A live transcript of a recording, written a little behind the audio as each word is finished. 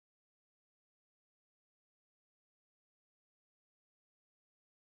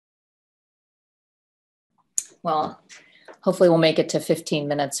Well, hopefully we'll make it to 15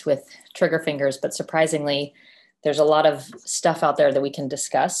 minutes with trigger fingers, but surprisingly, there's a lot of stuff out there that we can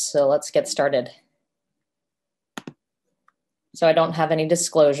discuss. So let's get started. So I don't have any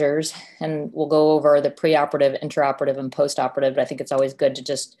disclosures, and we'll go over the preoperative, intraoperative, and postoperative, but I think it's always good to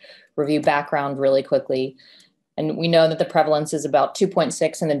just review background really quickly. And we know that the prevalence is about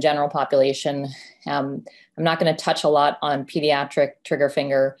 2.6 in the general population. I'm not going to touch a lot on pediatric trigger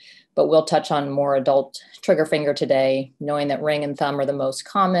finger, but we'll touch on more adult trigger finger today, knowing that ring and thumb are the most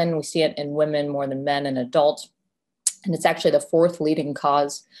common. We see it in women more than men and adults. And it's actually the fourth leading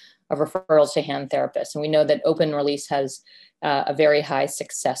cause of referrals to hand therapists. And we know that open release has a very high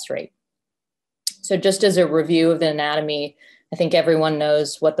success rate. So just as a review of the anatomy, I think everyone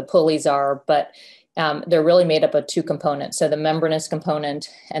knows what the pulleys are, but they're really made up of two components. So the membranous component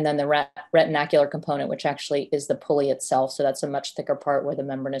and then the retinacular component, which actually is the pulley itself. So that's a much thicker part where the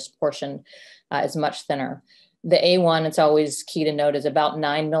membranous portion is much thinner. The A1, it's always key to note, is about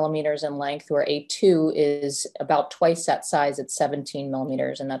 9 millimeters in length, where A2 is about twice that size at 17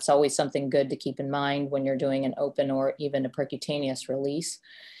 millimeters. And that's always something good to keep in mind when you're doing an open or even a percutaneous release.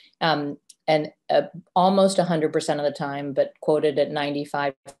 And almost 100% of the time, but quoted at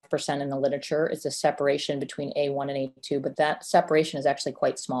 95% in the literature, is the separation between A1 and A2, but that separation is actually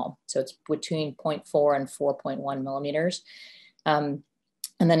quite small. So it's between 0.4 and 4.1 millimeters.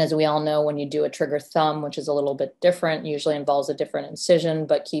 And then, as we all know, when you do a trigger thumb, which is a little bit different, usually involves a different incision,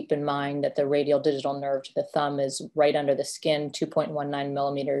 but keep in mind that the radial digital nerve to the thumb is right under the skin, 2.19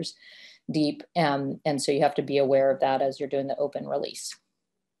 millimeters deep. And so you have to be aware of that as you're doing the open release.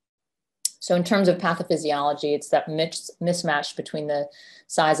 So in terms of pathophysiology, it's that mismatch between the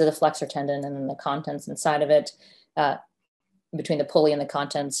size of the flexor tendon and then the contents inside of it, between the pulley and the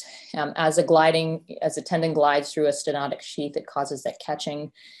contents. As the tendon glides through a stenotic sheath, it causes that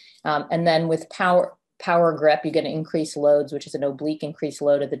catching. And then with power grip, you get an increased loads, which is an oblique increased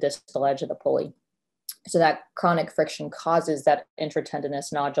load at the distal edge of the pulley. So that chronic friction causes that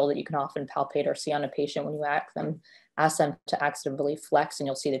intratendinous nodule that you can often palpate or see on a patient when you ask them to actively flex, and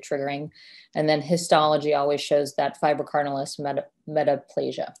you'll see the triggering. And then histology always shows that fibrocartilous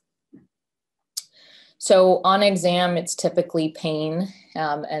metaplasia. So on exam, it's typically pain.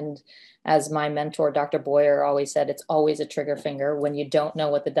 And as my mentor, Dr. Boyer, always said, it's always a trigger finger. When you don't know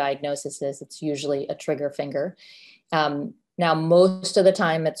what the diagnosis is, it's usually a trigger finger. Now, most of the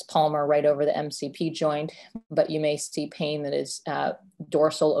time it's palmar right over the MCP joint, but you may see pain that is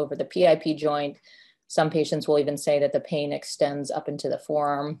dorsal over the PIP joint. Some patients will even say that the pain extends up into the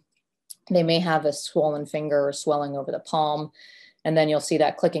forearm. They may have a swollen finger or swelling over the palm. And then you'll see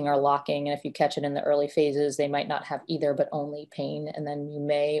that clicking or locking. And if you catch it in the early phases, they might not have either, but only pain. And then you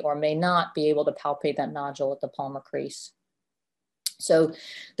may or may not be able to palpate that nodule at the palmar crease. So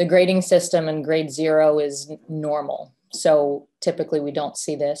the grading system in grade 0 is normal. So typically we don't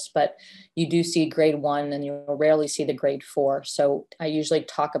see this, but you do see grade 1 and you'll rarely see the grade 4. So I usually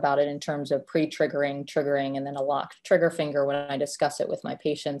talk about it in terms of pre-triggering, triggering, and then a locked trigger finger when I discuss it with my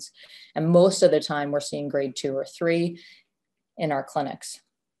patients. And most of the time we're seeing grade 2 or 3 in our clinics.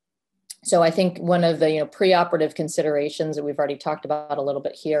 So I think one of the preoperative considerations that we've already talked about a little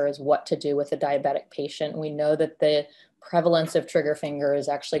bit here is what to do with a diabetic patient. We know that the prevalence of trigger finger is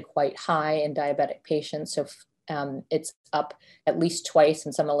actually quite high in diabetic patients. So it's up at least twice.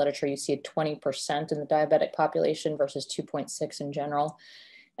 In some of the literature, you see 20% in the diabetic population versus 2.6 in general.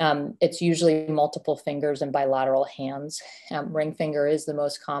 It's usually multiple fingers and bilateral hands. Ring finger is the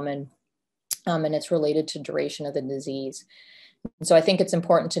most common, and it's related to duration of the disease. And so I think it's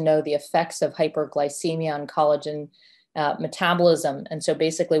important to know the effects of hyperglycemia on collagen metabolism. And so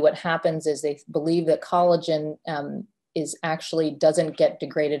basically what happens is they believe that collagen doesn't get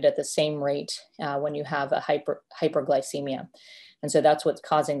degraded at the same rate when you have a hyperglycemia. And so that's what's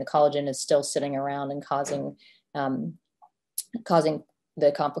causing the collagen is still sitting around and causing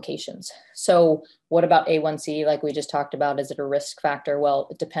the complications. So what about A1C? Like we just talked about, is it a risk factor? Well,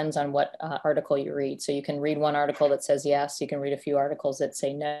 it depends on what article you read. So you can read one article that says yes, you can read a few articles that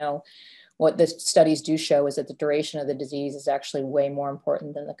say no. What the studies do show is that the duration of the disease is actually way more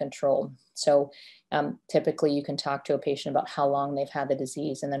important than the control. So typically you can talk to a patient about how long they've had the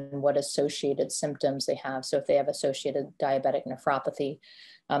disease and then what associated symptoms they have. So if they have associated diabetic nephropathy,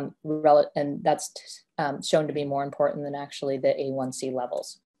 and that's shown to be more important than actually the A1C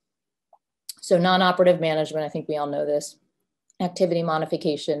levels. So non-operative management, I think we all know this, activity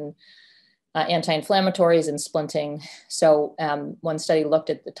modification, anti-inflammatories, and splinting. So one study looked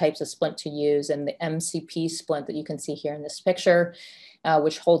at the types of splint to use, and the MCP splint that you can see here in this picture,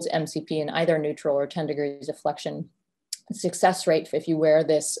 which holds MCP in either neutral or 10 degrees of flexion. The success rate, if you wear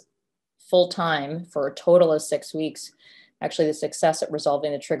this full time for a total of 6 weeks, actually the success at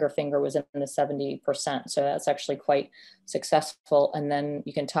resolving the trigger finger was in the 70%. So that's actually quite successful. And then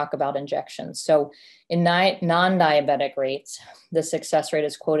you can talk about injections. So in non-diabetic rates, the success rate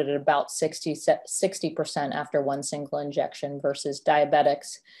is quoted at about 60% after one single injection versus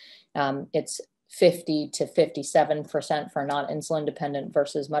diabetics. It's 50 to 57% for non-insulin dependent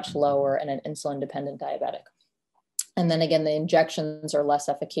versus much lower in an insulin dependent diabetic. And then again, the injections are less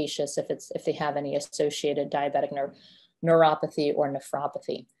efficacious if they have any associated diabetic neuropathy or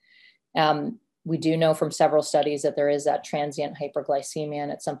nephropathy. We do know from several studies that there is that transient hyperglycemia,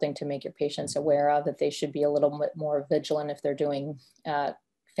 and it's something to make your patients aware of, that they should be a little bit more vigilant if they're doing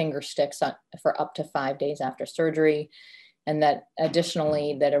finger sticks for up to 5 days after surgery. And that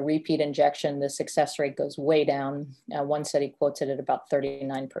additionally, that a repeat injection, the success rate goes way down. One study quotes it at about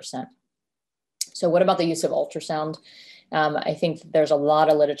 39%. So what about the use of ultrasound? I think there's a lot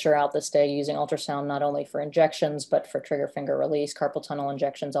of literature out this day using ultrasound, not only for injections, but for trigger finger release, carpal tunnel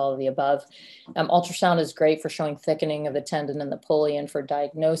injections, all of the above. Ultrasound is great for showing thickening of the tendon and the pulley, and for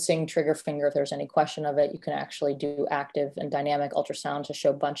diagnosing trigger finger. If there's any question of it, you can actually do active and dynamic ultrasound to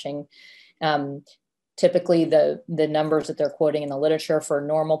show bunching. Typically, the numbers that they're quoting in the literature for a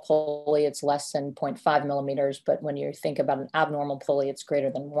normal pulley, it's less than 0.5 millimeters. But when you think about an abnormal pulley, it's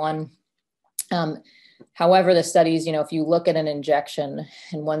greater than 1. However, the studies, if you look at an injection,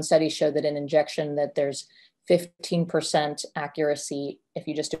 and one study showed that in injection that there's 15% accuracy if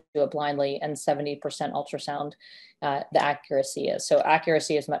you just do it blindly, and 70% ultrasound, the accuracy is. So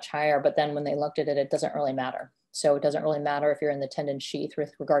accuracy is much higher, but then when they looked at it, it doesn't really matter. So it doesn't really matter if you're in the tendon sheath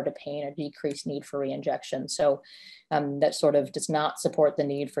with regard to pain or decreased need for re-injection. So that sort of does not support the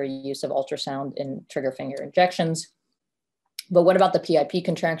need for use of ultrasound in trigger finger injections. But what about the PIP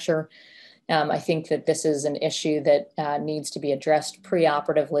contracture? I think that this is an issue that needs to be addressed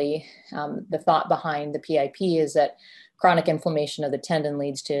preoperatively. The thought behind the PIP is that chronic inflammation of the tendon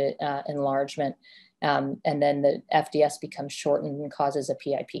leads to enlargement, and then the FDS becomes shortened and causes a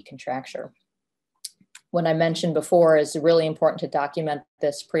PIP contracture. What I mentioned before is really important to document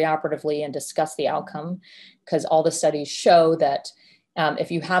this preoperatively and discuss the outcome, because all the studies show that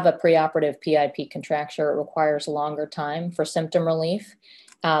if you have a preoperative PIP contracture, it requires longer time for symptom relief.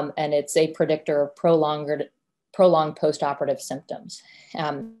 And it's a predictor of prolonged postoperative symptoms.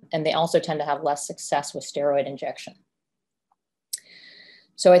 And they also tend to have less success with steroid injection.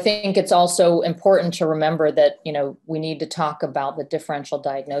 So I think it's also important to remember that, we need to talk about the differential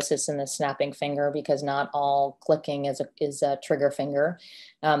diagnosis in the snapping finger, because not all clicking is a trigger finger.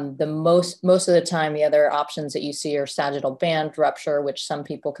 Most of the time, the other options that you see are sagittal band rupture, which some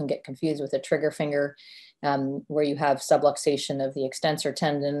people can get confused with a trigger finger. Where you have subluxation of the extensor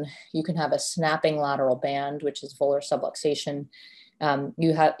tendon. You can have a snapping lateral band, which is volar subluxation.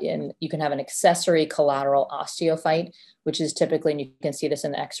 You can have an accessory collateral osteophyte, which is typically, and you can see this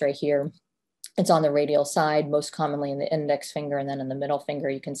in the X-ray here, it's on the radial side, most commonly in the index finger, and then in the middle finger,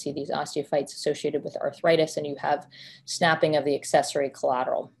 you can see these osteophytes associated with arthritis, and you have snapping of the accessory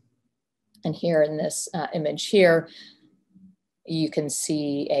collateral. And here in this image here, you can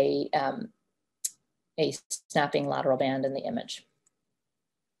see a snapping lateral band in the image.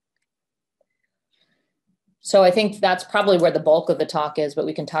 So I think that's probably where the bulk of the talk is, but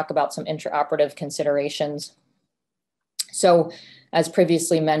we can talk about some intraoperative considerations. So as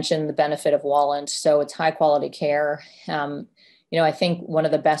previously mentioned, the benefit of Wallant, so it's high quality care. I think one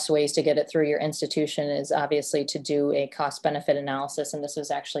of the best ways to get it through your institution is obviously to do a cost benefit analysis. And this was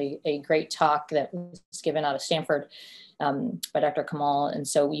actually a great talk that was given out of Stanford by Dr. Kamal. And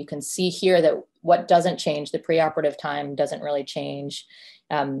so you can see here that what doesn't change, the preoperative time doesn't really change.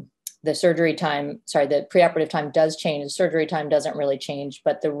 The preoperative time does change, the surgery time doesn't really change,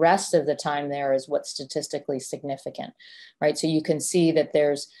 but the rest of the time there is what's statistically significant, right? So you can see that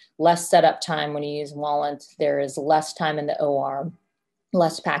there's less setup time when you use Wallant, there is less time in the OR,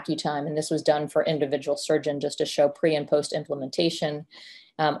 less PACU time, and this was done for individual surgeon just to show pre and post implementation.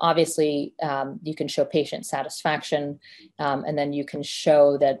 Obviously, you can show patient satisfaction, and then you can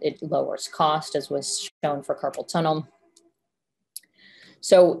show that it lowers cost, as was shown for carpal tunnel.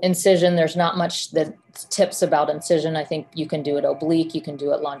 So incision, there's not much that tips about incision. I think you can do it oblique, you can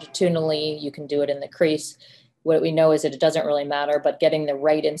do it longitudinally, you can do it in the crease. What we know is that it doesn't really matter, but getting the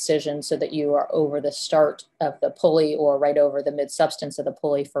right incision so that you are over the start of the pulley or right over the mid-substance of the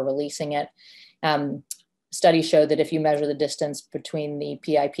pulley for releasing it. Studies show that if you measure the distance between the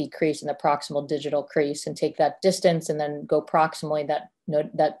PIP crease and the proximal digital crease and take that distance and then go proximally, that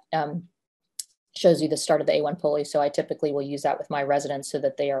shows you the start of the A1 pulley. So I typically will use that with my residents so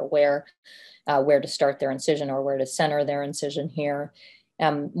that they are aware where to start their incision or where to center their incision here.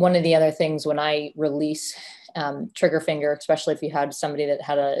 One of the other things when I release trigger finger, especially if you had somebody that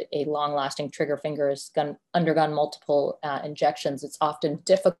had a long-lasting trigger finger, has undergone multiple injections, it's often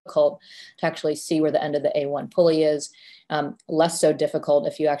difficult to actually see where the end of the A1 pulley is. Less so difficult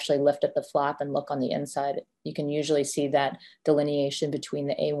if you actually lift at the flap and look on the inside. You can usually see that delineation between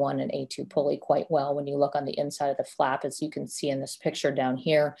the A1 and A2 pulley quite well when you look on the inside of the flap, as you can see in this picture down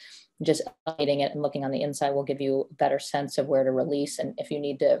here. Just elevating it and looking on the inside will give you a better sense of where to release, and if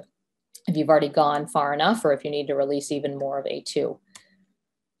you've already gone far enough, or if you need to release even more of A2.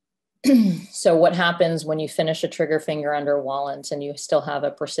 So what happens when you finish a trigger finger under Wallens and you still have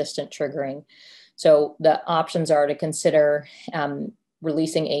a persistent triggering? So the options are to consider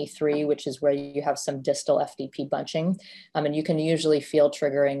releasing A3, which is where you have some distal FDP bunching. And you can usually feel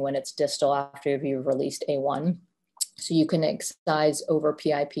triggering when it's distal after you've released A1. So you can excise over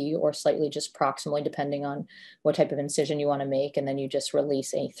PIP or slightly just proximally, depending on what type of incision you want to make. And then you just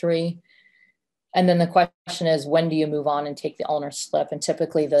release A3. And then the question is, when do you move on and take the ulnar slip? And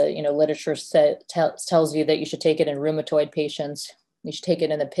typically the literature tells you that you should take it in rheumatoid patients. You should take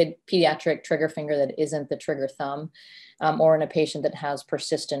it in the pediatric trigger finger that isn't the trigger thumb, or in a patient that has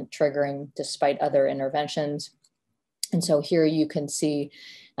persistent triggering despite other interventions. And so here you can see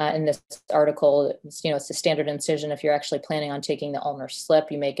in this article, it's a standard incision. If you're actually planning on taking the ulnar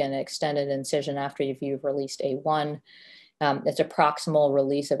slip, you make an extended incision after you've released A1. It's a proximal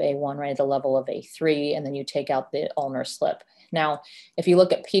release of A1 right at the level of A3, and then you take out the ulnar slip. Now, if you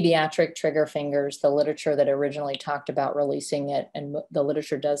look at pediatric trigger fingers, the literature that originally talked about releasing it, and the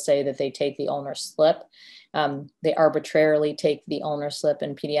literature does say that they take the ulnar slip. They arbitrarily take the ulnar slip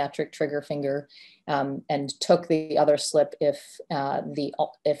in pediatric trigger finger and took the other slip if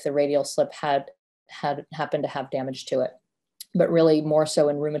the radial slip had happened to have damage to it. But really more so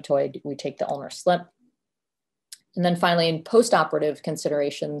in rheumatoid, we take the ulnar slip. And then finally, in post-operative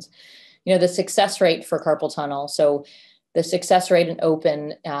considerations, the success rate for carpal tunnel. So the success rate in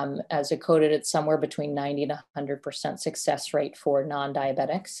open, as it coded, it's somewhere between 90 to 100% success rate for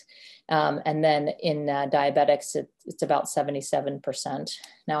non-diabetics. And then in diabetics, it's about 77%.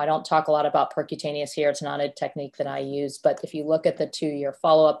 Now, I don't talk a lot about percutaneous here. It's not a technique that I use, but if you look at the 2-year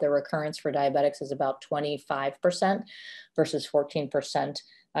follow-up, the recurrence for diabetics is about 25% versus 14%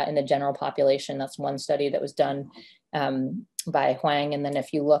 in the general population. That's one study that was done by Huang. And then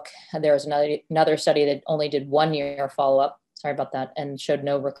if you look, there was another study that only did 1-year follow-up, sorry about that, and showed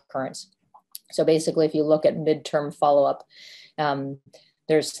no recurrence. So basically, if you look at midterm follow-up,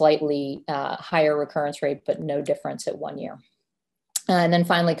 there's slightly higher recurrence rate, but no difference at 1 year. And then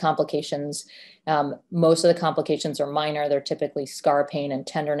finally, complications. Most of the complications are minor. They're typically scar pain and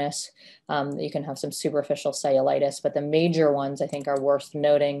tenderness. You can have some superficial cellulitis, but the major ones I think are worth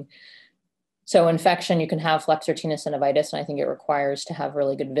noting. So infection, you can have flexor tenosynovitis, and I think it requires to have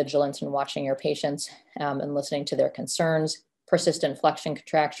really good vigilance in watching your patients and listening to their concerns. Persistent flexion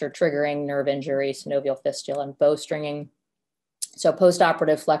contracture, triggering, nerve injury, synovial fistula, and bowstringing. So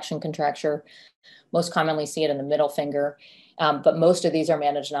postoperative flexion contracture, most commonly see it in the middle finger, but most of these are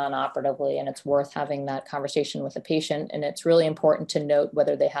managed non-operatively, and it's worth having that conversation with the patient. And it's really important to note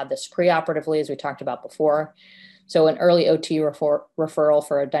whether they had this preoperatively, as we talked about before. So an early OT referral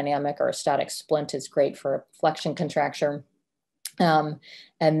for a dynamic or a static splint is great for a flexion contracture. And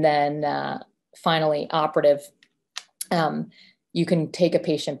then finally, operative. You can take a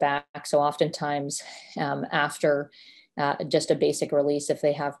patient back. So oftentimes after just a basic release, if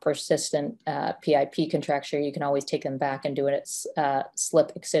they have persistent PIP contracture, you can always take them back and do a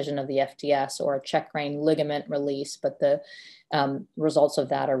slip excision of the FDS or a check rein ligament release, but the results of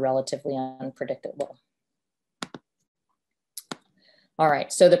that are relatively unpredictable. All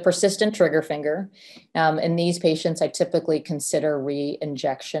right, so the persistent trigger finger. In these patients, I typically consider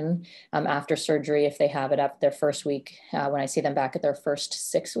re-injection after surgery if they have it at their first week, when I see them back at their first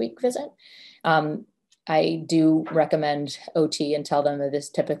 6-week visit. I do recommend OT and tell them that this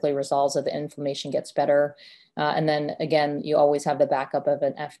typically resolves if the inflammation gets better. And then again, you always have the backup of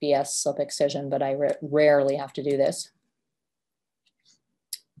an FDS slip excision, but I rarely have to do this.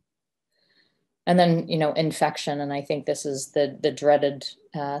 And then, infection. And I think this is the dreaded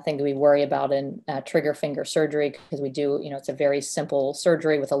thing that we worry about in trigger finger surgery, because we do, it's a very simple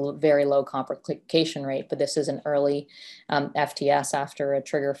surgery with a very low complication rate, but this is an early FTS after a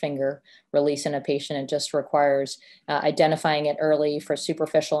trigger finger release in a patient. It just requires identifying it early for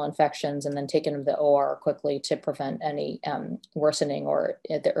superficial infections and then taking them to the OR quickly to prevent any worsening or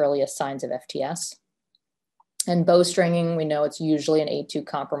the earliest signs of FTS. And bowstringing, we know it's usually an A2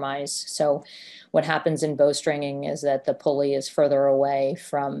 compromise. So what happens in bowstringing is that the pulley is further away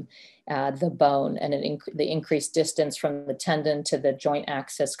from the bone, and the increased distance from the tendon to the joint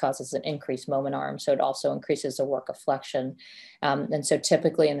axis causes an increased moment arm. So it also increases the work of flexion. And so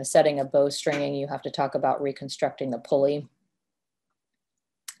typically in the setting of bowstringing, you have to talk about reconstructing the pulley.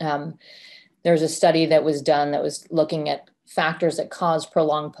 There's a study that was done that was looking at factors that cause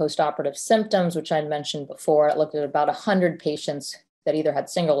prolonged postoperative symptoms, which I mentioned before. It looked at about 100 patients that either had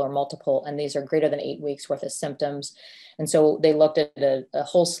single or multiple, and these are greater than 8 weeks worth of symptoms. And so they looked at a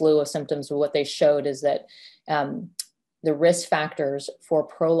whole slew of symptoms. What they showed is that the risk factors for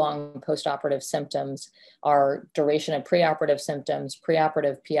prolonged postoperative symptoms are duration of preoperative symptoms,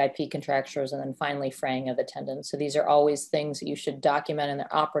 preoperative PIP contractures, and then finally fraying of the tendon. So these are always things that you should document in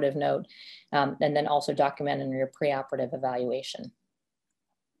the operative note, and then also document in your preoperative evaluation.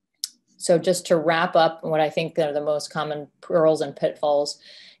 So just to wrap up what I think are the most common pearls and pitfalls,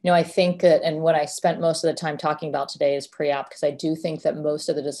 I think that, and what I spent most of the time talking about today is pre-op, because I do think that most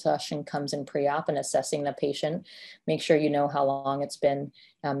of the discussion comes in pre-op and assessing the patient. Make sure you know how long it's been,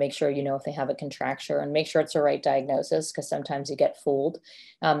 make sure you know if they have a contracture, and make sure it's the right diagnosis, because sometimes you get fooled.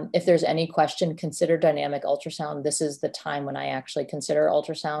 If there's any question, consider dynamic ultrasound. This is the time when I actually consider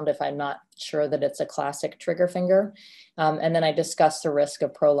ultrasound if I'm not sure that it's a classic trigger finger. And then I discuss the risk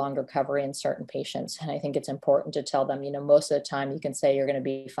of prolonged recovery in certain patients. And I think it's important to tell them, most of the time you can say you're going to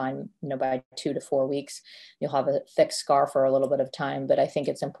be fine, by 2 to 4 weeks. You'll have a thick scar for a little bit of time, but I think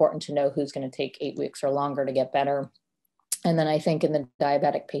it's important to know who's going to take 8 weeks or longer to get better. And then I think in the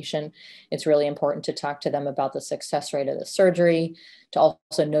diabetic patient, it's really important to talk to them about the success rate of the surgery, to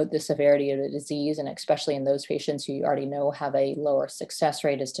also note the severity of the disease, and especially in those patients who you already know have a lower success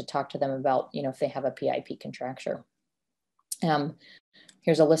rate, is to talk to them about, if they have a PIP contracture.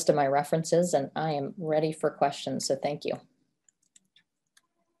 Here's a list of my references, and I am ready for questions, so thank you.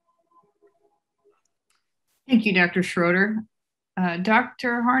 Thank you, Dr. Schroeder.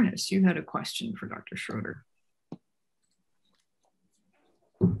 Dr. Harness, you had a question for Dr. Schroeder.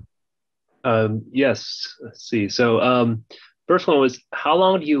 Yes, let's see. So first one was, how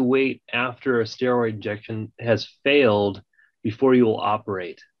long do you wait after a steroid injection has failed before you will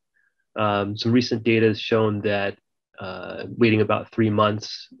operate? Some recent data has shown that waiting about 3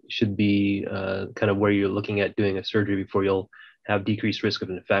 months should be kind of where you're looking at doing a surgery before you'll have decreased risk of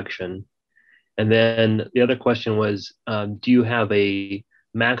infection. And then the other question was, do you have a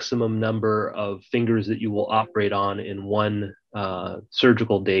maximum number of fingers that you will operate on in one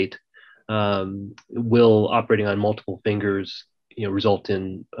surgical date? Will operating on multiple fingers, result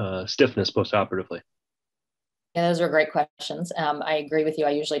in stiffness postoperatively? Yeah, those are great questions. I agree with you.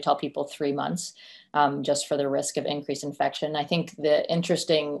 I usually tell people 3 months, just for the risk of increased infection. I think the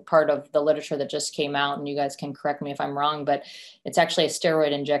interesting part of the literature that just came out, and you guys can correct me if I'm wrong, but it's actually a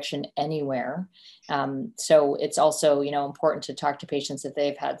steroid injection anywhere. So it's also, important to talk to patients if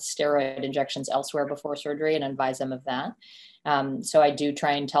they've had steroid injections elsewhere before surgery and advise them of that. So I do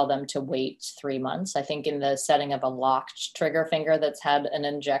try and tell them to wait 3 months. I think in the setting of a locked trigger finger that's had an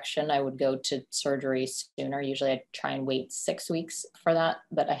injection, I would go to surgery sooner. Usually I try and wait 6 weeks for that,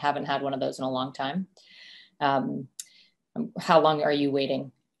 but I haven't had one of those in a long time. How long are you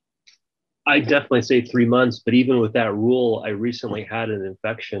waiting? I definitely say 3 months, but even with that rule, I recently had an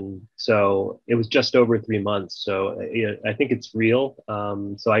infection. So it was just over 3 months. So I think it's real.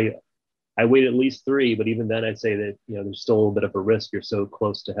 So I wait at least 3, but even then I'd say that, there's still a little bit of a risk. You're so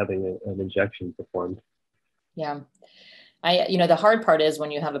close to having an injection performed. Yeah. The hard part is when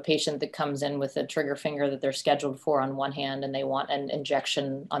you have a patient that comes in with a trigger finger that they're scheduled for on one hand and they want an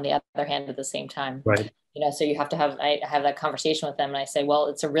injection on the other hand at the same time. Right. So you have to I have that conversation with them and I say, well,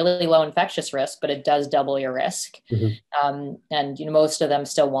 it's a really low infectious risk, but it does double your risk. Mm-hmm. And most of them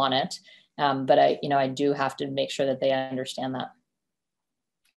still want it. But I do have to make sure that they understand that.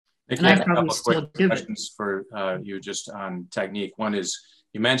 Nikki, I have a couple of quick questions for you just on technique. One is,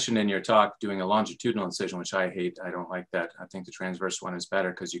 you mentioned in your talk doing a longitudinal incision, which I hate. I don't like that. I think the transverse one is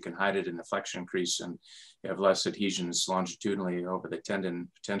better because you can hide it in the flexion crease and you have less adhesions longitudinally over the tendon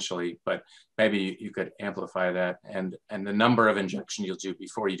potentially, but maybe you could amplify that, and the number of injections you'll do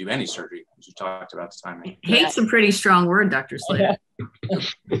before you do any surgery, as you talked about the timing. Hate's a pretty strong word, Dr. Slater.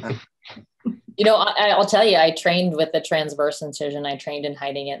 I'll tell you, I trained with the transverse incision. I trained in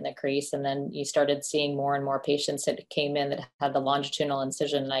hiding it in the crease. And then you started seeing more and more patients that came in that had the longitudinal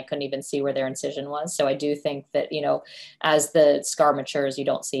incision, and I couldn't even see where their incision was. So I do think that, as the scar matures, you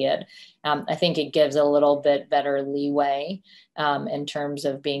don't see it. I think it gives a little bit better leeway in terms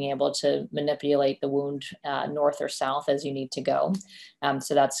of being able to manipulate the wound north or south as you need to go.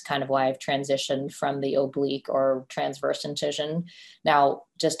 So that's kind of why I've transitioned from the oblique or transverse incision. Now,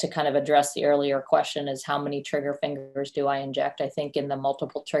 just to kind of address the earlier question is how many trigger fingers do I inject? I think in the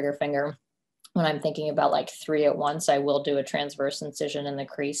multiple trigger finger, when I'm thinking about like 3 at once, I will do a transverse incision in the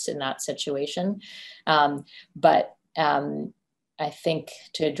crease in that situation. I think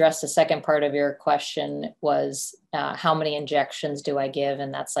to address the second part of your question was how many injections do I give?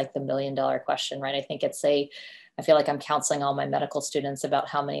 And that's like the $1 million question, right? I think I feel like I'm counseling all my medical students about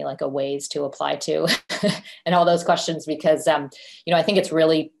how many like ways to apply to and all those questions, because, I think it's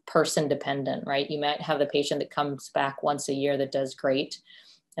really person dependent, right? You might have the patient that comes back once a year that does great.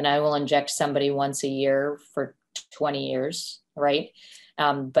 And I will inject somebody once a year for 20 years, right?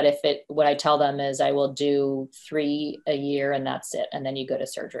 But what I tell them is I will do 3 a year and that's it. And then you go to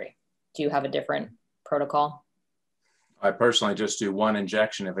surgery. Do you have a different protocol? I personally just do 1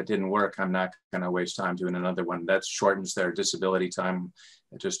 injection. If it didn't work, I'm not going to waste time doing another one. That shortens their disability time.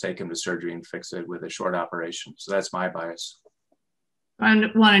 I just take them to surgery and fix it with a short operation. So that's my bias.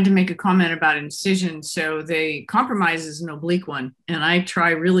 I wanted to make a comment about incision. So the compromise is an oblique one. And I try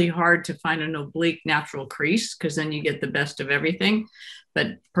really hard to find an oblique natural crease because then you get the best of everything,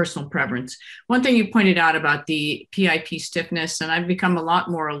 but personal preference. One thing you pointed out about the PIP stiffness, and I've become a lot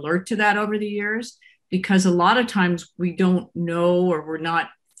more alert to that over the years, because a lot of times we don't know, or we're not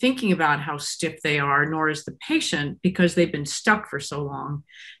thinking about how stiff they are, nor is the patient, because they've been stuck for so long.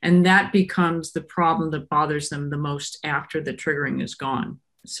 And that becomes the problem that bothers them the most after the triggering is gone.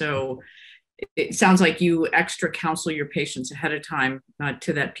 So it sounds like you extra counsel your patients ahead of time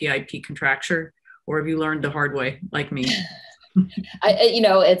to that PIP contracture, or have you learned the hard way like me?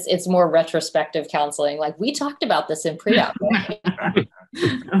 It's more retrospective counseling. Like we talked about this in pre-op.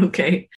 Okay.